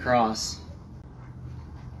 even on a cross.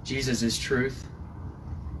 Jesus is truth.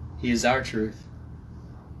 He is our truth.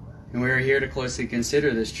 And we are here to closely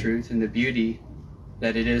consider this truth and the beauty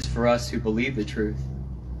that it is for us who believe the truth.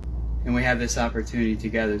 And we have this opportunity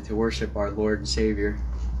together to worship our Lord and Savior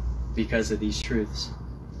because of these truths.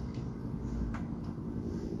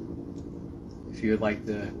 If you would like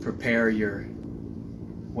to prepare your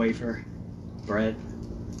wafer bread.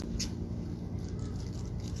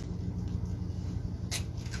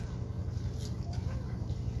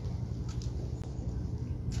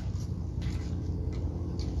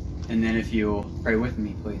 And then if you'll pray with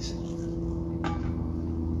me, please.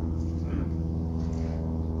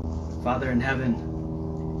 Father in heaven,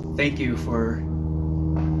 thank you for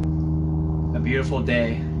a beautiful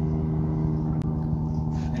day.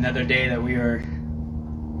 Another day that we are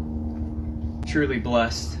truly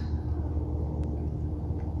blessed.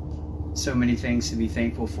 So many things to be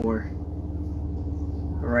thankful for.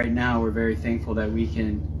 But right now we're very thankful that we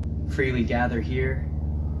can freely gather here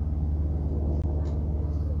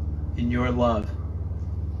in your love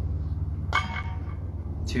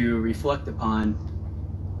to reflect upon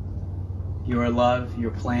your love, your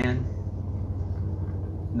plan,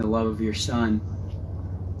 and the love of your Son,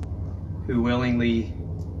 who willingly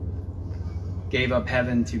gave up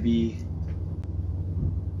heaven to be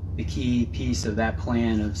the key piece of that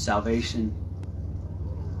plan of salvation.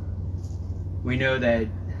 We know that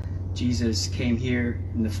Jesus came here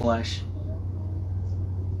in the flesh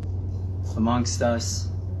amongst us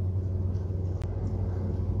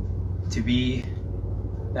to be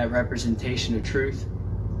that representation of truth.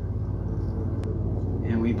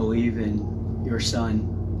 And we believe in your Son,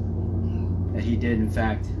 that he did in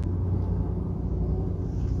fact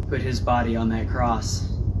put his body on that cross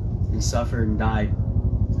and suffered and died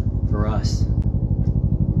for us.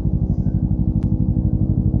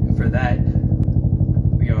 And for that,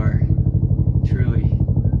 we are truly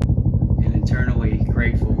and eternally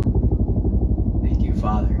grateful. Thank you,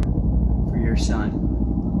 Father, for your Son.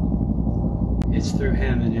 It's through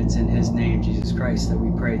him and it's in his name, Jesus Christ, that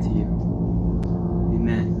we pray to you.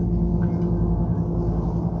 Amen.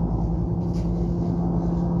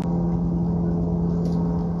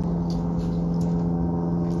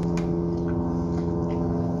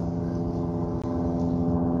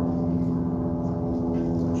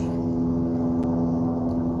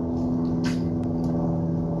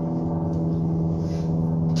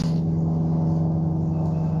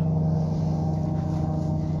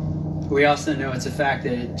 We also know it's a fact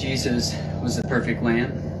that Jesus was the perfect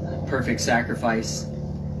lamb, perfect sacrifice,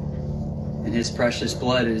 and his precious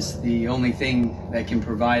blood is the only thing that can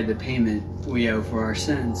provide the payment we owe for our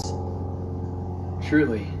sins.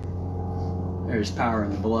 Truly, there is power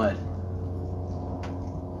in the blood.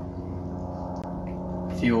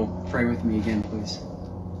 If you'll pray with me again, please.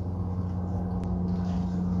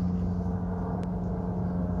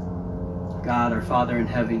 God, our Father in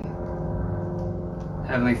heaven,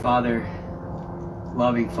 Heavenly Father,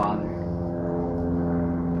 loving Father,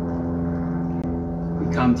 we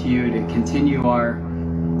come to you to continue our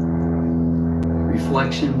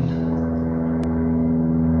reflection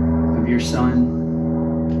of your Son,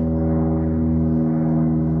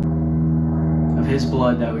 of his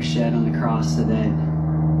blood that was shed on the cross so that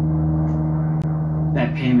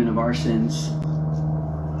payment of our sins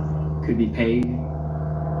could be paid.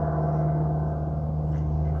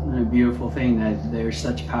 And a beautiful thing that there's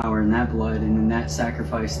such power in that blood and in that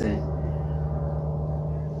sacrifice, that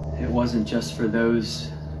it wasn't just for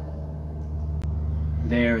those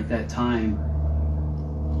there at that time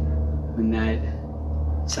when that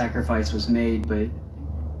sacrifice was made, but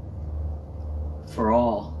for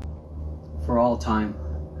all time.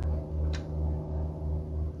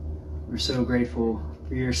 We're so grateful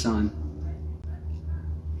for your Son,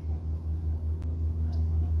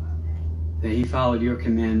 that he followed your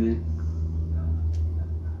commandment,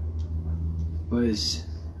 was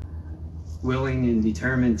willing and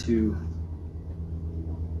determined to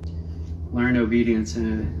learn obedience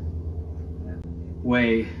in a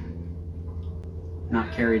way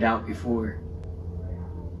not carried out before.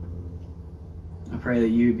 I pray that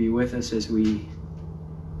you be with us as we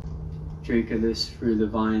drink of this fruit of the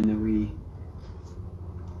vine, that we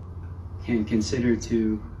can continue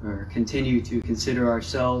to consider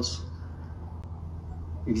ourselves,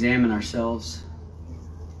 examine ourselves,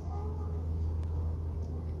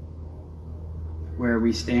 where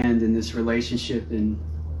we stand in this relationship and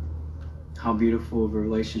how beautiful of a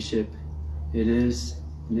relationship it is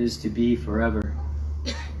to be forever.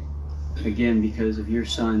 Again, because of your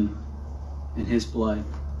Son and his blood.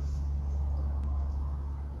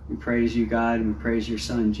 We praise you, God, and we praise your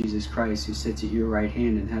Son, Jesus Christ, who sits at your right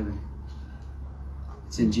hand in heaven.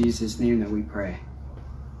 It's in Jesus' name that we pray.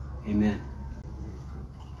 Amen.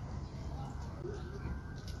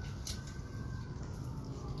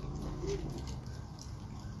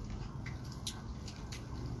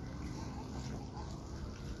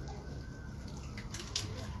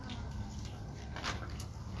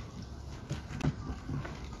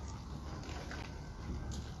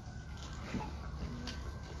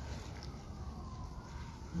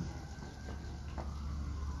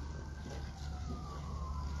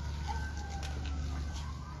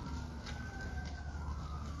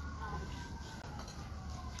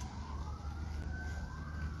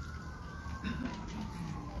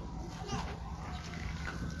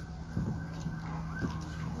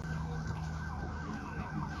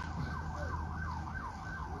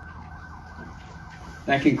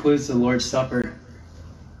 That concludes the Lord's Supper,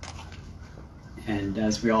 and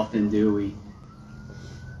as we often do, we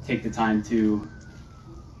take the time to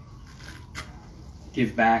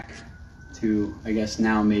give back to, I guess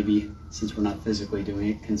now maybe, since we're not physically doing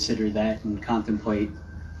it, consider that and contemplate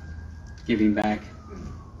giving back.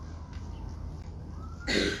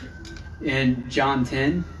 In John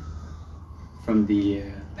 10, from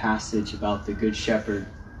the passage about the Good Shepherd,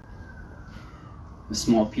 a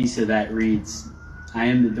small piece of that reads, "I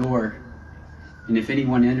am the door, and if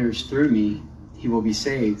anyone enters through me, he will be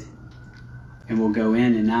saved, and will go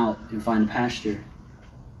in and out and find pasture.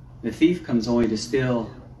 The thief comes only to steal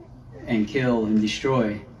and kill and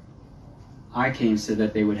destroy. I came so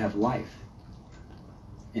that they would have life,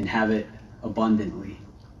 and have it abundantly."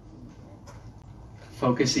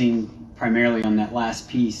 Focusing primarily on that last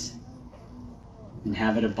piece, and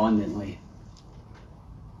have it abundantly.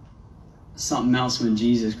 Something else when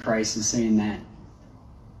Jesus Christ is saying that.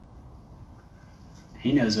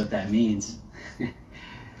 He knows what that means.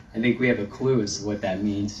 I think we have a clue as to what that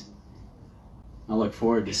means. I look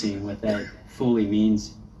forward to seeing what that fully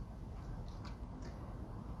means.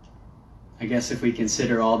 I guess if we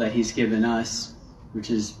consider all that he's given us, which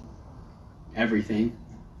is everything,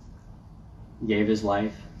 he gave his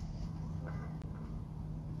life.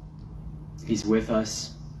 He's with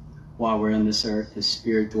us while we're on this earth. His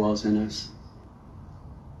Spirit dwells in us.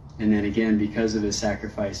 And then again, because of his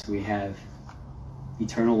sacrifice, we have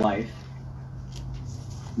eternal life,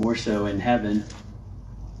 more so in heaven,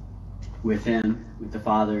 with him, with the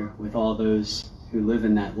Father, with all those who live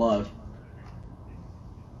in that love.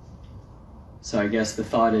 So I guess the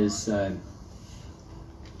thought is,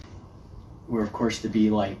 we're of course to be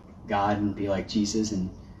like God and be like Jesus and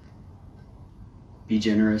be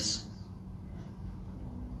generous,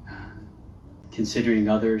 considering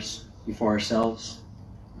others before ourselves.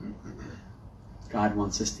 God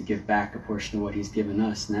wants us to give back a portion of what he's given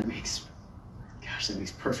us, and that makes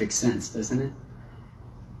perfect sense, doesn't it?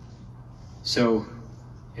 So,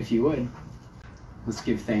 if you would, let's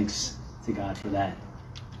give thanks to God for that.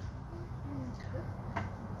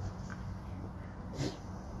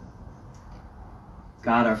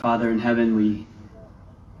 God, our Father in heaven, we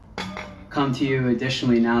come to you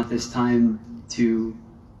additionally now at this time to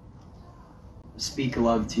speak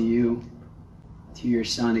love to you, to your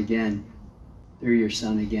Son again, through your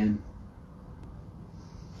Son again.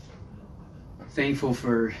 Thankful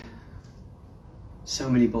for so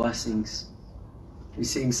many blessings. We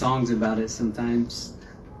sing songs about it sometimes,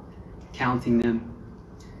 counting them.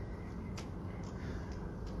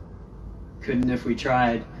 Couldn't if we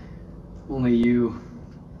tried. Only you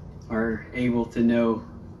are able to know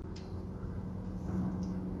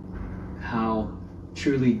how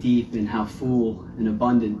truly deep and how full and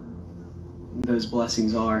abundant those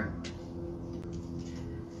blessings are.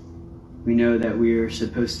 We know that we are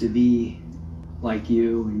supposed to be like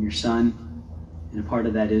you and your Son, and a part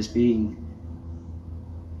of that is being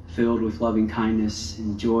filled with loving kindness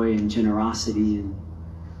and joy and generosity and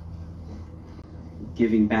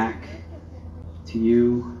giving back to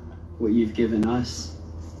you what you've given us,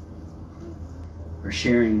 or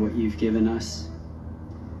sharing what you've given us.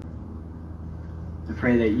 I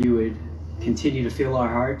pray that you would continue to fill our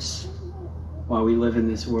hearts while we live in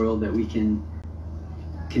this world, that we can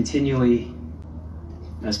continually,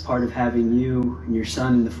 as part of having you and your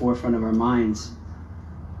Son in the forefront of our minds,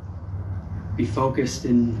 be focused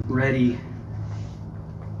and ready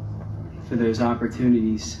for those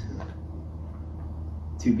opportunities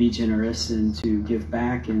to be generous and to give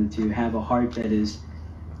back, and to have a heart that is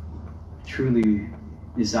truly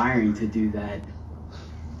desiring to do that,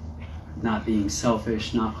 not being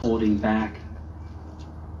selfish, not holding back,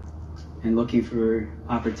 and looking for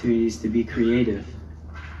opportunities to be creative,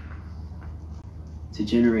 to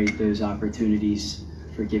generate those opportunities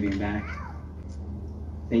for giving back.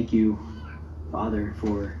 Thank you, Father,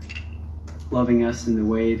 for loving us in the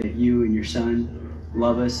way that you and your Son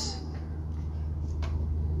love us,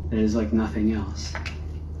 that is like nothing else.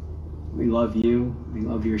 We love you. We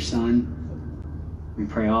love your Son. We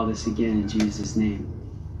pray all this again in Jesus' name.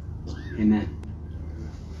 Amen.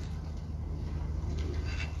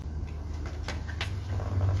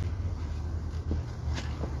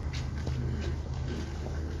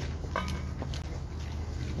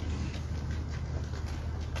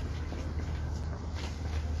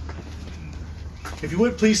 If you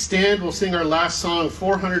would please stand, we'll sing our last song,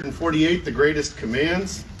 448, The Greatest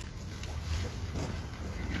Commands.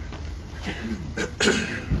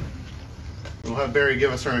 We'll have Barry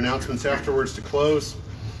give us our announcements afterwards to close.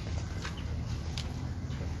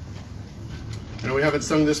 I know we haven't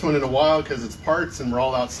sung this one in a while because it's parts and we're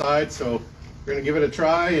all outside, so we're going to give it a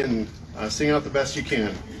try and sing out the best you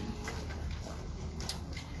can.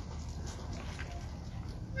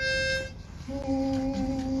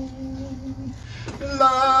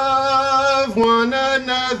 Love one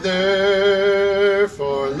another,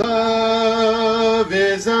 for love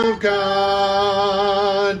is of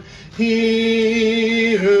God.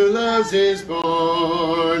 He who loves is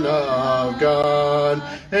born of God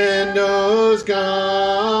and knows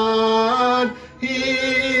God.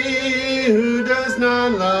 He who does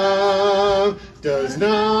not love does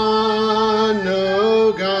not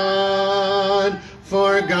know God,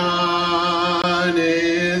 for God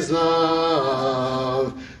is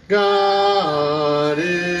love. God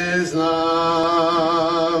is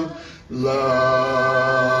love. Love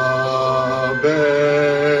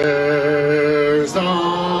bears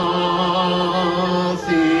all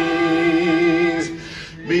things,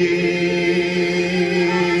 believes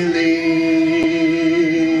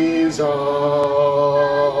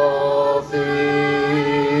all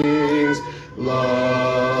things.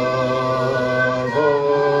 Love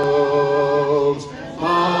holds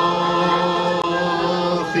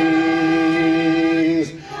all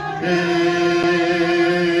things,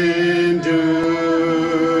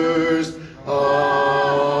 endures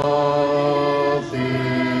all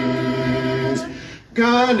things.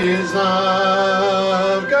 God is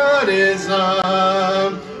love. God is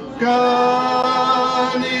love.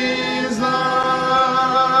 God is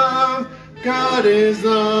love. God is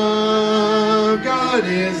love. God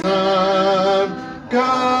is love.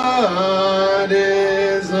 God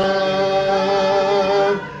is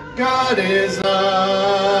love. God is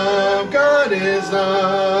love. God is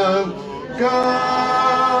love.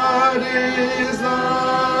 God is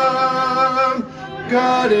love.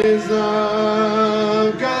 God is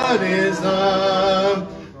love. God is love.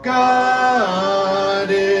 God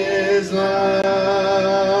is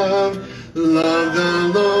love. Love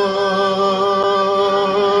the Lord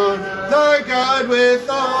thy God with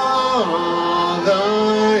all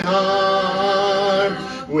thy heart,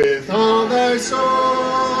 with all thy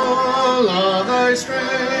soul, all thy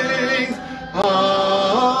strength,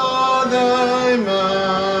 all thy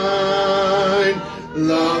mind.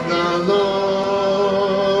 Love the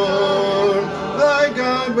Lord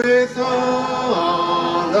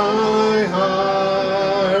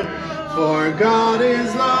For God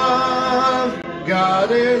is love,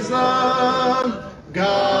 God is love,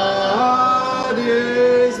 God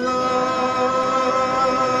is love.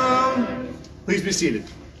 Please be seated.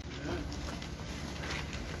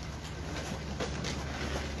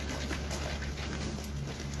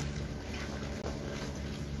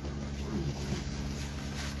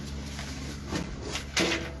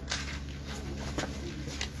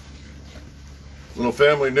 Little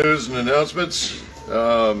family news and announcements.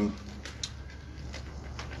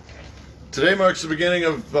 Today marks the beginning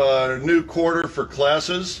of a new quarter for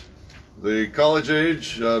classes. The college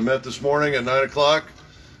age met this morning at 9 o'clock.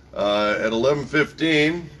 At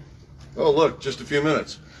 11:15, oh look, just a few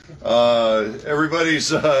minutes.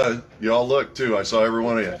 Everybody's, you all look too, I saw every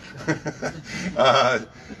one of you. At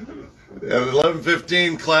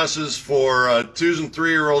 11:15, classes for 2 and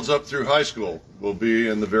 3-year-olds up through high school will be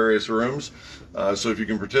in the various rooms. So if you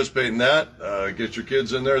can participate in that, get your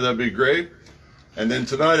kids in there, that'd be great. And then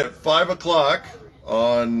tonight at 5 o'clock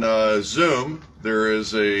on Zoom, there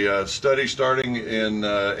is a study starting in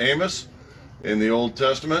Amos in the Old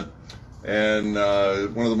Testament, and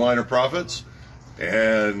one of the minor prophets.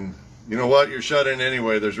 And you know what? You're shut in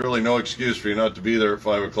anyway. There's really no excuse for you not to be there at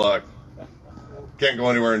 5 o'clock. Can't go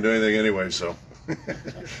anywhere and do anything anyway, so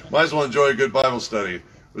might as well enjoy a good Bible study.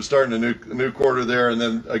 We're starting a new quarter there, and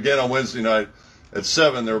then again on Wednesday night at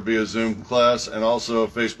 7 there will be a Zoom class and also a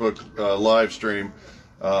Facebook live stream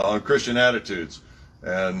on Christian attitudes,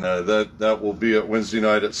 and that will be at Wednesday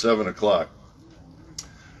night at 7 o'clock.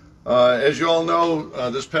 As you all know,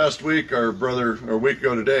 this past week, a week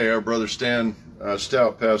ago today, our brother Stan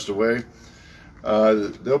Stout passed away.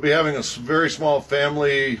 They'll be having a very small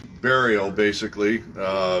family burial, basically,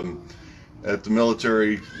 at the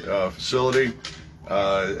military facility.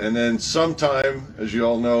 And then sometime, as you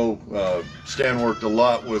all know, Stan worked a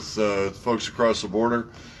lot with folks across the border.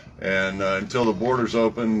 And until the borders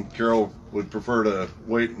open, Carol would prefer to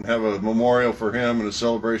wait and have a memorial for him and a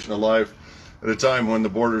celebration of life at a time when the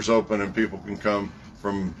borders open and people can come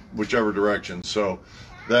from whichever direction. So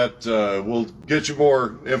that we'll get you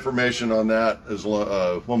more information on that as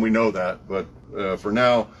when we know that. But for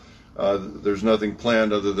now, there's nothing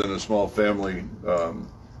planned other than a small family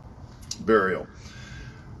burial.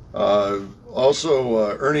 Also,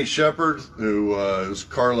 Ernie Shepard, who is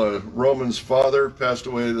Carla Roman's father, passed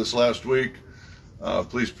away this last week.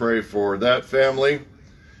 Please pray for that family.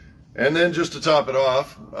 And then just to top it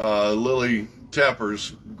off, Lily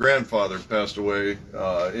Tapper's grandfather passed away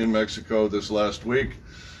in Mexico this last week.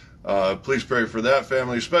 Please pray for that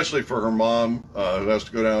family, especially for her mom, who has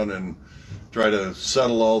to go down and try to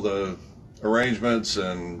settle all the arrangements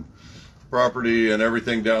and property and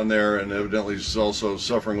everything down there, and evidently she's also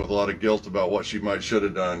suffering with a lot of guilt about what she should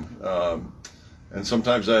have done. And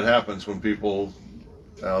sometimes that happens when people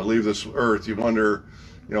leave this earth. You wonder,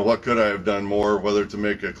 what could I have done more, whether to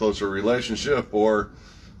make a closer relationship or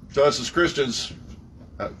to us as Christians,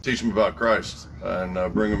 teach them about Christ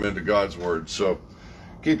and bring them into God's Word. So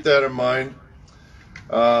keep that in mind.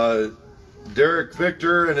 Derek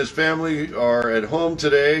Victor and his family are at home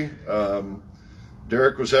today.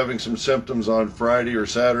 Derek was having some symptoms on Friday or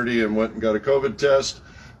Saturday and went and got a COVID test.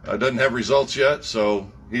 Doesn't have results yet, so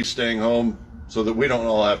he's staying home so that we don't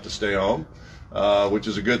all have to stay home, which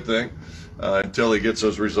is a good thing, until he gets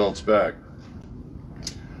those results back.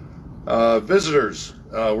 Visitors,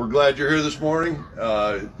 we're glad you're here this morning.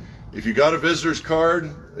 If you got a visitor's card,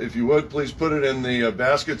 if you would, please put it in the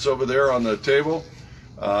baskets over there on the table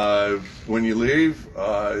when you leave,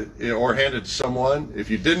 or hand it to someone. If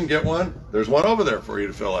you didn't get one, there's one over there for you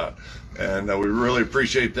to fill out. And we really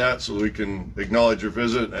appreciate that, so we can acknowledge your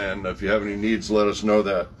visit, and if you have any needs, let us know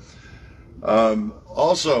that.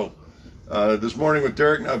 Also, this morning with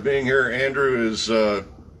Derek not being here, Andrew is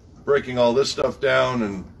breaking all this stuff down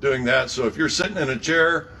and doing that. So if you're sitting in a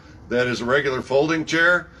chair that is a regular folding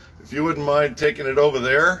chair, if you wouldn't mind taking it over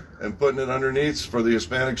there and putting it underneath for the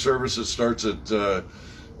Hispanic service that starts at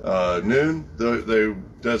noon,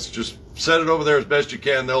 that's just set it over there as best you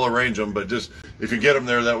can. They'll arrange them, but just if you get them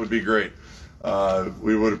there, that would be great.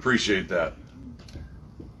 We would appreciate that.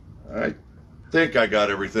 I think I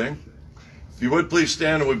got everything. If you would please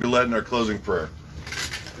stand, and we'd be led in our closing prayer.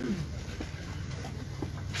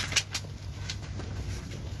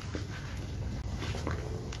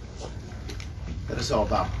 Let us all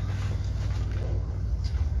bow.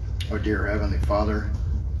 Our dear Heavenly Father,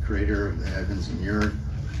 creator of the heavens and the earth,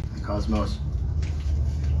 the cosmos,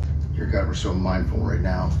 dear God, we're so mindful right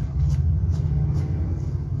now.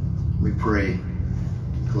 We pray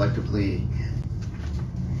collectively,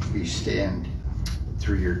 we stand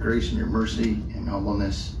through your grace and your mercy and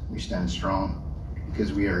humbleness. We stand strong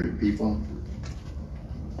because we are your people.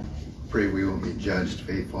 Pray we will be judged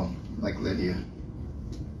faithful like Lydia.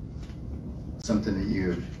 Something that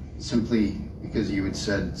you simply because you had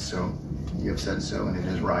said so, you have said so, and it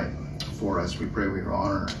is right for us. We pray we will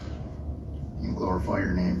honor and glorify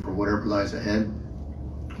your name for whatever lies ahead.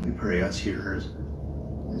 We pray us here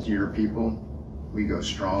as your people, we go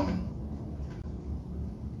strong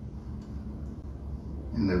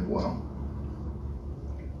and live well.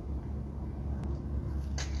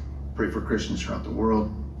 Pray for Christians throughout the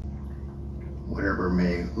world. Whatever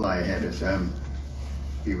may lie ahead of them,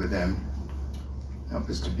 be with them. Help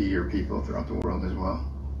us to be your people throughout the world as well.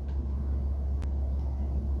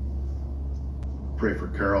 Pray for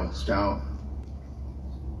Carol Stout.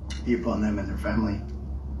 Be upon them and their family,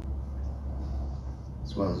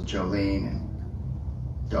 as well as Jolene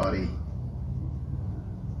and Dottie.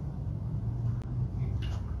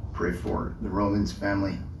 Pray for the Rollins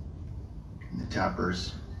family and the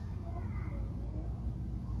Tappers.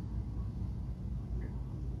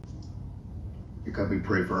 God, we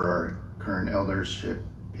pray for our current eldership.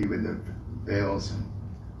 Be with the Bales and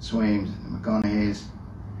Swains and the McConaughey's.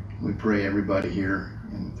 We pray everybody here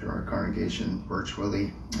and through our congregation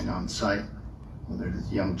virtually and on site, whether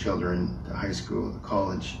it's young children, the high school, the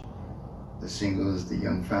college, the singles, the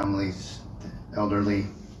young families, the elderly,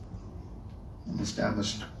 and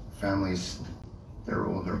established families that are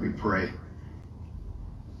older. We pray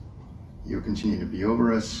you'll continue to be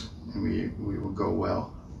over us, and we will go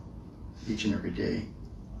well each and every day.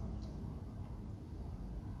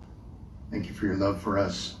 Thank you for your love for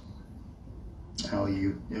us, how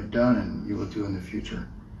you have done and you will do in the future.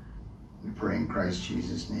 We pray in Christ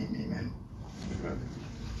Jesus' name, amen. Amen.